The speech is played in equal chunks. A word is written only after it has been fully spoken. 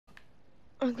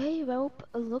Okay, well,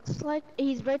 it looks like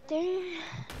he's right there.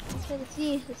 Okay, let's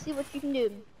see what you can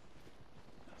do.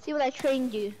 See what I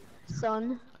trained you,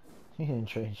 son. You didn't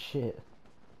train shit.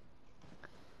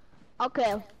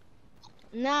 Okay,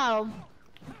 now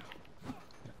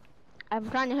I'm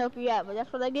trying to help you out, but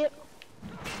that's what I get.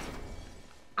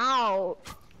 Ow!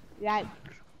 Right.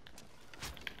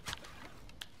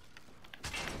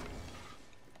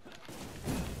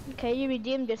 Okay, you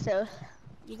redeemed yourself.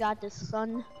 You got this,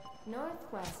 son.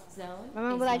 Northwest zone.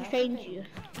 Remember what I trained you.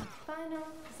 Final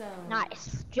zone.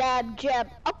 Nice. Jab, jab,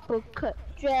 uppercut.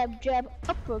 Jab, jab,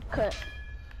 uppercut.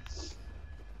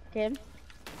 Okay.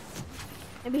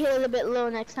 Maybe hit a little bit low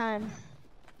next time.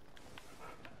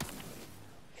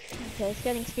 Okay,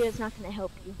 getting speed is not gonna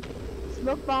help you.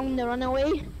 Smoke bomb the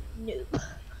runaway? Nope.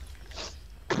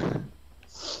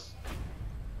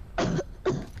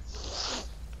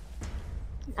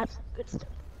 That's good stuff.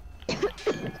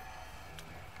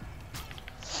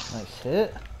 Nice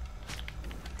hit.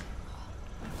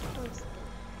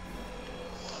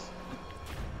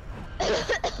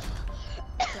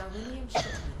 Darwinian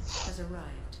shipment has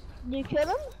arrived. You kill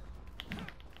him?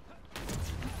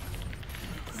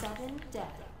 7 dead.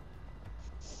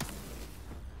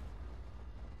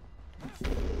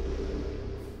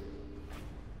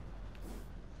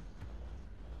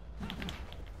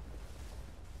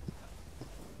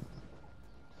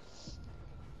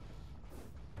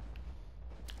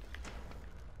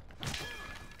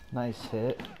 Nice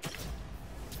hit.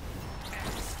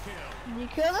 You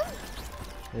kill him?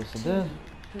 Yes, I did.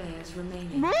 Players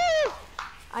remaining. Woo!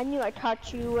 I knew I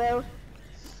taught you well.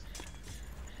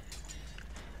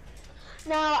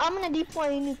 Now I'm gonna deploy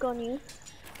a nuke on you.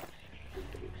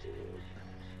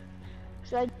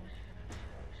 Should I?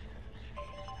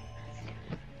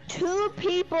 2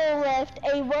 people left,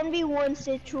 a 1v1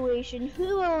 situation. Who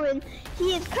will win?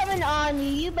 He is coming on you.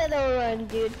 You better run,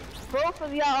 dude. Both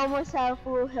of y'all almost have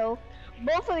full health.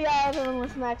 Both of y'all have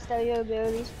almost maxed out your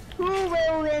abilities. Who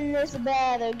will win this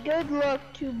battle? Good luck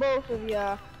to both of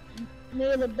y'all.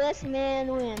 May the best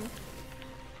man win.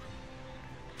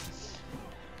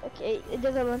 Okay, it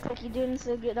doesn't look like you're doing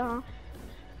so good, huh?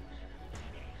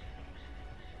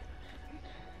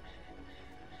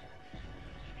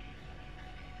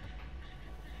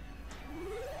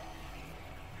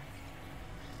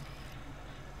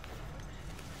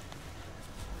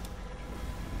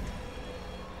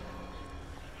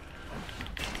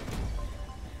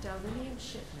 Darwinian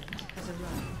shipment has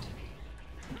arrived.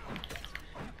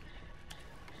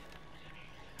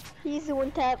 He's the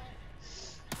one tap.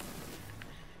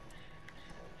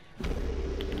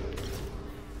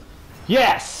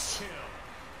 Yes!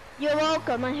 You're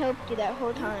welcome. I helped you that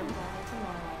whole time.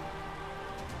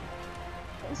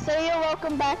 So you're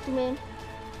welcome back to me.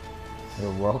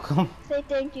 You're welcome. Say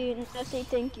thank you. No, say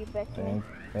thank you back to me.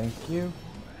 Thank you.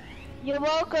 You're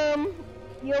welcome.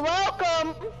 You're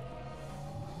welcome.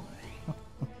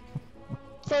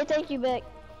 Say thank you back.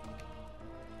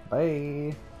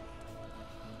 Bye.